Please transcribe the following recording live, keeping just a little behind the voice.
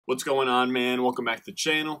What's going on, man? Welcome back to the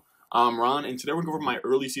channel. I'm Ron, and today we're going to go over my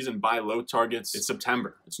early season buy low targets. It's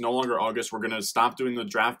September. It's no longer August. We're going to stop doing the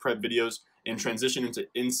draft prep videos and transition into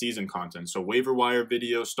in-season content. So waiver wire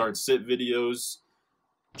videos, start-sit videos,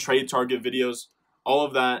 trade target videos, all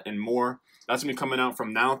of that and more. That's going to be coming out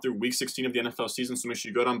from now through week 16 of the NFL season, so make sure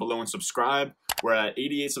you go down below and subscribe. We're at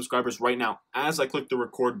 88 subscribers right now as I click the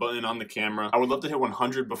record button on the camera. I would love to hit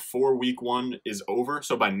 100 before week 1 is over,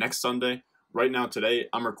 so by next Sunday. Right now, today,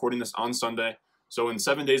 I'm recording this on Sunday. So in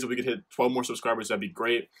 7 days, if we could hit 12 more subscribers, that'd be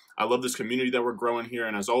great. I love this community that we're growing here.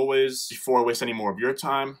 And as always, before I waste any more of your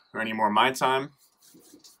time or any more of my time,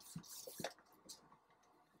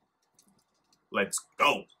 let's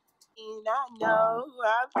go. I know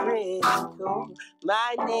I'm critical.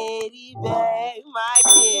 My nitty bag,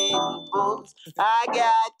 my kitty boots. I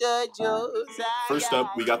got the juice. First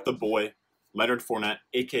up, we got the boy, Leonard Fournette,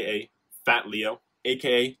 a.k.a. Fat Leo,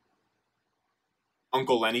 a.k.a.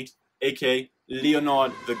 Uncle Lenny, a.k.a.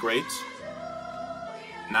 Leonard the Great.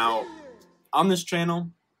 Now, on this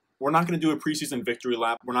channel, we're not going to do a preseason victory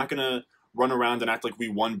lap. We're not going to run around and act like we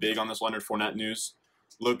won big on this Leonard Fournette news.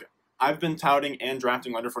 Look, I've been touting and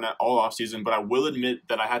drafting Leonard Fournette all offseason, but I will admit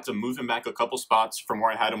that I had to move him back a couple spots from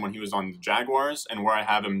where I had him when he was on the Jaguars and where I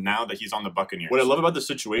have him now that he's on the Buccaneers. What I love about the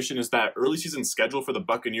situation is that early season schedule for the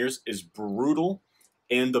Buccaneers is brutal.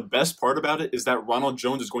 And the best part about it is that Ronald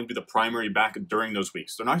Jones is going to be the primary back during those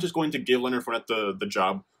weeks. They're not just going to give Leonard Fournette the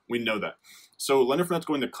job. We know that. So Leonard Fournette's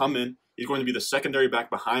going to come in. He's going to be the secondary back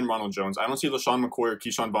behind Ronald Jones. I don't see LaShawn McCoy or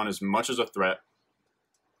Keyshawn Vaughn as much as a threat.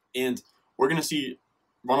 And we're going to see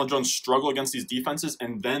Ronald Jones struggle against these defenses.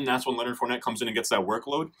 And then that's when Leonard Fournette comes in and gets that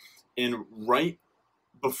workload. And right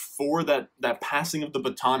before that passing of the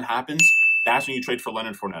baton happens, that's when you trade for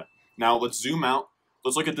Leonard Fournette. Now let's zoom out.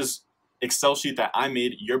 Let's look at this Excel sheet that I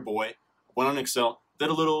made, your boy, went on Excel,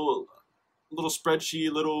 did a little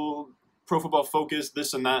spreadsheet, little Pro Football Focus,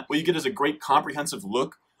 this and that. What you get is a great comprehensive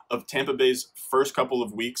look of Tampa Bay's first couple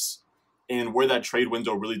of weeks and where that trade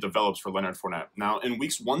window really develops for Leonard Fournette. Now, in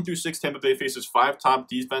weeks 1 through 6, Tampa Bay faces 5 top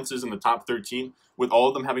defenses in the top 13, with all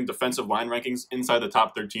of them having defensive line rankings inside the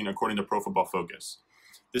top 13 according to Pro Football Focus.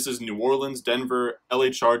 This is New Orleans, Denver, LA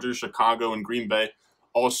Chargers, Chicago, and Green Bay,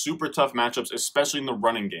 all super tough matchups, especially in the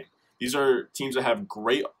running game. These are teams that have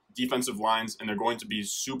great defensive lines, and they're going to be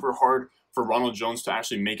super hard for Ronald Jones to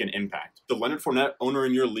actually make an impact. The Leonard Fournette owner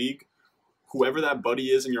in your league, whoever that buddy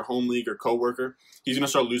is in your home league or coworker, he's going to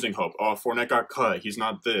start losing hope. Oh, Fournette got cut. He's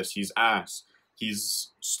not this. He's ass.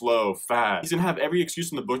 He's slow, fat. He's going to have every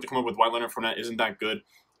excuse in the book to come up with why Leonard Fournette isn't that good,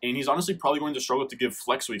 and he's honestly probably going to struggle to give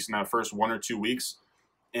flex weeks in that first 1 or 2 weeks.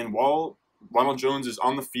 And while Ronald Jones is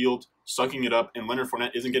on the field sucking it up and Leonard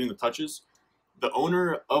Fournette isn't getting the touches, the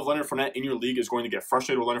owner of Leonard Fournette in your league is going to get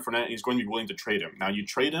frustrated with Leonard Fournette, and he's going to be willing to trade him. Now, you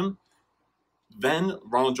trade him, then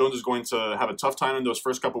Ronald Jones is going to have a tough time in those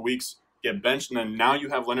first couple weeks, get benched, and then now you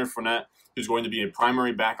have Leonard Fournette, who's going to be a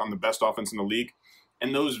primary back on the best offense in the league.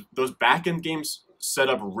 And those back-end games set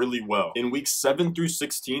up really well. In weeks 7 through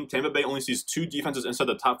 16, Tampa Bay only sees 2 defenses inside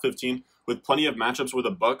the top 15 with plenty of matchups with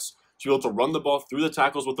the Bucs to be able to run the ball through the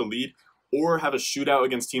tackles with the lead or have a shootout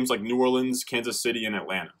against teams like New Orleans, Kansas City, and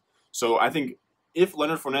Atlanta. So I think if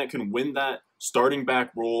Leonard Fournette can win that starting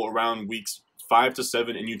back role around weeks 5 to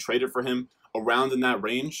 7 and you trade it for him around in that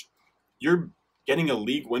range, you're getting a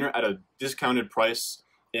league winner at a discounted price,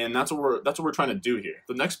 and that's what we're trying to do here.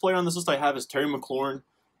 The next player on this list I have is Terry McLaurin,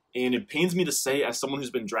 and it pains me to say as someone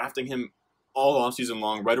who's been drafting him all offseason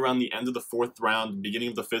long, right around the end of the 4th round, beginning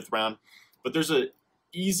of the 5th round, but there's an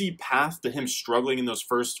easy path to him struggling in those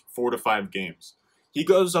first 4 to 5 games. He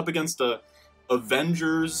goes up against the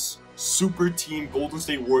Avengers, super team, Golden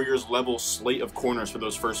State Warriors level slate of corners for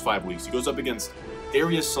those first 5 weeks. He goes up against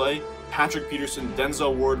Darius Slay, Patrick Peterson,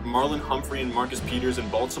 Denzel Ward, Marlon Humphrey, and Marcus Peters in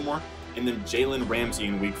Baltimore, and then Jalen Ramsey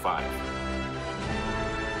in week 5.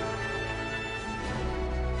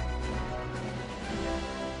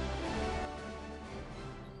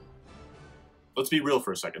 Let's be real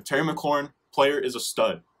for a second. Terry McLaurin, player, is a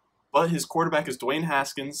stud, but his quarterback is Dwayne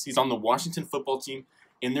Haskins. He's on the Washington football team.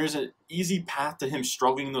 And there's an easy path to him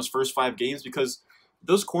struggling in those first 5 games because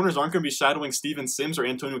those corners aren't going to be shadowing Steven Sims or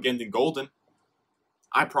Antonio Gannon-Golden.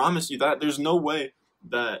 I promise you that. There's no way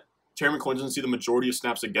that Terry McLaurin doesn't see the majority of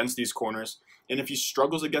snaps against these corners. And if he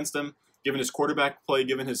struggles against them, given his quarterback play,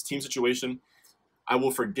 given his team situation, I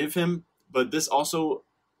will forgive him. But this also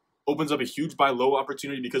opens up a huge buy low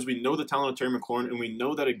opportunity because we know the talent of Terry McLaurin, and we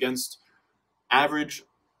know that against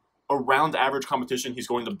around average competition, he's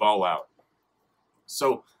going to ball out.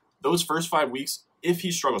 So those first 5 weeks, if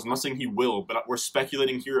he struggles, I'm not saying he will, but we're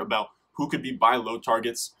speculating here about who could be buy low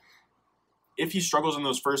targets. if he struggles in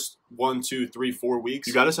those first 1, 2, 3, 4 weeks,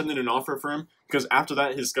 you got to send in an offer for him, because after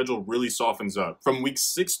that, his schedule really softens up. From weeks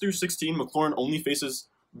 6 through 16, McLaurin only faces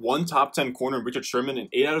one top 10 corner, Richard Sherman, and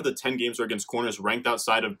 8 out of the 10 games are against corners ranked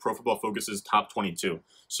outside of Pro Football Focus's top 22.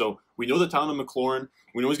 So we know the talent of McLaurin.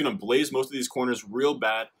 We know he's going to blaze most of these corners real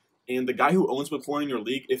bad. And the guy who owns McLaurin in your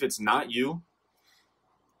league, if it's not you,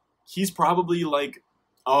 he's probably like,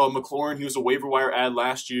 oh, McLaurin, he was a waiver wire ad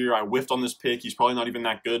last year. I whiffed on this pick. He's probably not even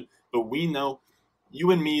that good. But we know, you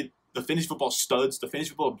and me, the fantasy football studs, the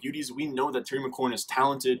fantasy football beauties, we know that Terry McLaurin is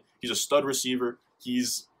talented. He's a stud receiver.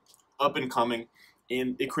 He's up and coming.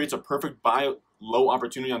 And it creates a perfect buy low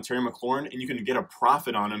opportunity on Terry McLaurin, and you can get a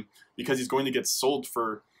profit on him because he's going to get sold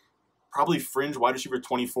for probably fringe wide receiver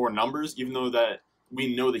 24 numbers, even though that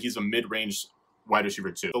we know that he's a mid-range wide receiver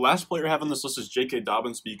too. The last player I have on this list is J.K.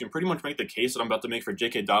 Dobbins, but you can pretty much make the case that I'm about to make for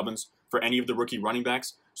J.K. Dobbins for any of the rookie running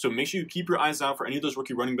backs. So make sure you keep your eyes out for any of those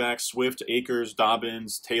rookie running backs, Swift, Akers,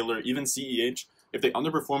 Dobbins, Taylor, even CEH. If they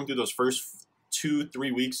underperform through those first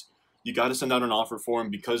 2-3 weeks, you got to send out an offer for them,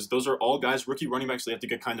 because those are all guys, rookie running backs, they have to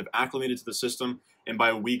get kind of acclimated to the system. And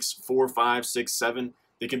by weeks 4, 5, 6, 7,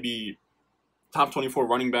 they can be top 24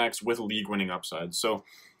 running backs with league-winning upside. So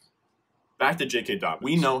back to J.K. Dobbins.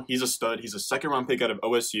 We know he's a stud. He's a second-round pick out of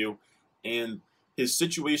OSU, and his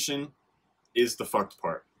situation is the fucked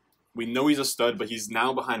part. We know he's a stud, but he's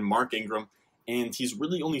now behind Mark Ingram, and he's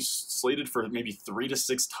really only slated for maybe 3 to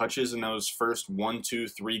 6 touches in those first 1, 2,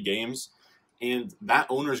 3 games, and that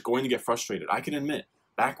owner is going to get frustrated. I can admit,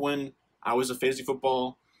 back when I was a fantasy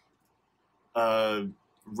football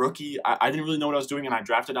rookie, I didn't really know what I was doing, and I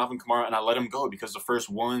drafted Alvin Kamara, and I let him go because the first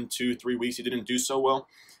 1, 2, 3 weeks he didn't do so well.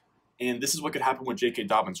 And this is what could happen with J.K.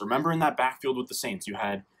 Dobbins. Remember in that backfield with the Saints, you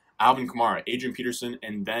had Alvin Kamara, Adrian Peterson,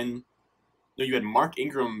 and then you had Mark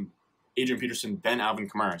Ingram, Adrian Peterson, then Alvin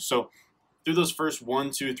Kamara. So through those first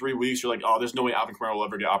 1, 2, 3 weeks, you're like, oh, there's no way Alvin Kamara will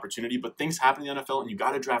ever get opportunity. But things happen in the NFL, and you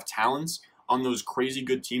got to draft talents on those crazy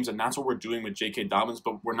good teams, and that's what we're doing with J.K. Dobbins,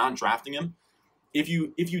 but we're not drafting him. If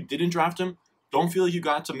you didn't draft him, don't feel like you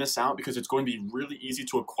got to miss out, because it's going to be really easy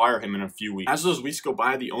to acquire him in a few weeks. As those weeks go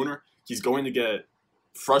by, the owner, he's going to get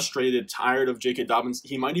frustrated, tired of J.K. Dobbins.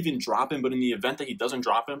 He might even drop him, but in the event that he doesn't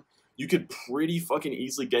drop him, you could pretty fucking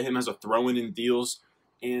easily get him as a throw-in in deals.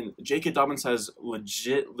 And J.K. Dobbins has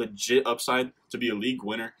legit upside to be a league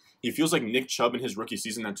winner. He feels like Nick Chubb in his rookie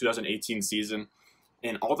season, that 2018 season.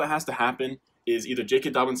 And all that has to happen is either J.K.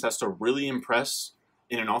 Dobbins has to really impress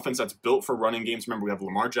in an offense that's built for running games. Remember, we have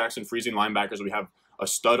Lamar Jackson freezing linebackers. We have a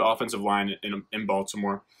stud offensive line in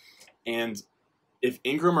Baltimore. And if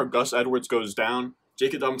Ingram or Gus Edwards goes down,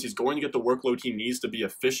 J.K. Dobbins, he's going to get the workload he needs to be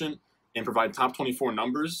efficient and provide top 24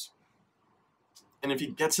 numbers. And if he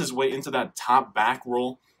gets his way into that top back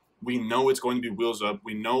role, we know it's going to be wheels up.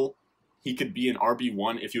 We know he could be an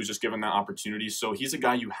RB1 if he was just given that opportunity. So he's a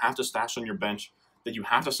guy you have to stash on your bench, that you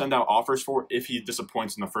have to send out offers for if he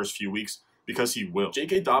disappoints in the first few weeks, because he will.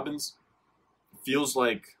 J.K. Dobbins feels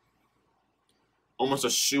like almost a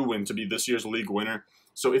shoo-in to be this year's league winner.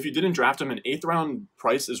 So if you didn't draft him, an 8th round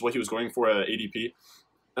price is what he was going for at ADP.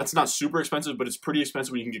 That's not super expensive, but it's pretty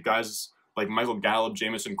expensive when you can get guys like Michael Gallup,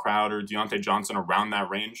 Jamison Crowder, Deontay Johnson around that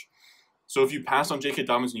range. So if you pass on J.K.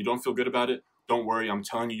 Dobbins and you don't feel good about it, don't worry. I'm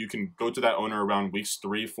telling you, you can go to that owner around weeks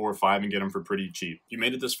 3, 4, 5 and get him for pretty cheap. If you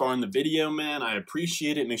made it this far in the video, man, I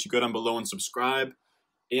appreciate it. Make sure you go down below and subscribe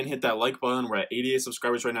and hit that like button. We're at 88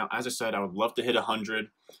 subscribers right now. As I said, I would love to hit 100.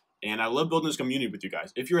 And I love building this community with you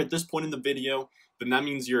guys. If you're at this point in the video, then that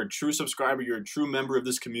means you're a true subscriber, you're a true member of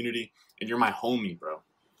this community, and you're my homie, bro.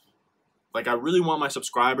 Like, I really want my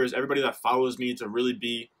subscribers, everybody that follows me, to really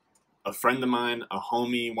be a friend of mine, a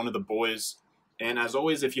homie, one of the boys. And as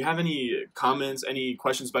always, if you have any comments, any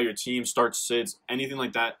questions about your team, starts, sits, anything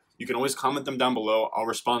like that, you can always comment them down below. I'll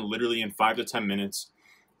respond literally in 5 to 10 minutes.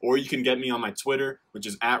 Or you can get me on my Twitter, which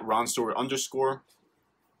is @RonStewart_.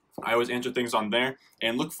 I always answer things on there,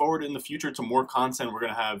 and look forward in the future to more content. We're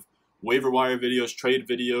going to have waiver wire videos, trade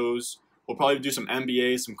videos. We'll probably do some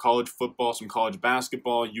NBA, some college football, some college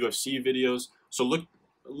basketball, UFC videos. So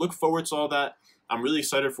look forward to all that. I'm really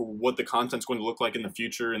excited for what the content's going to look like in the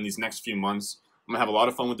future in these next few months. I'm going to have a lot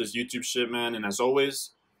of fun with this YouTube shit, man. And as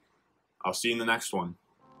always, I'll see you in the next one.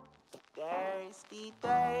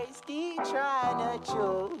 Thirsty, trying to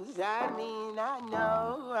choose. I mean, I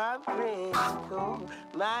know I'm pretty cool.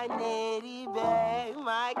 My nitty bag,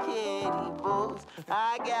 my kitty boots.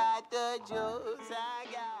 I got the juice, I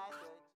got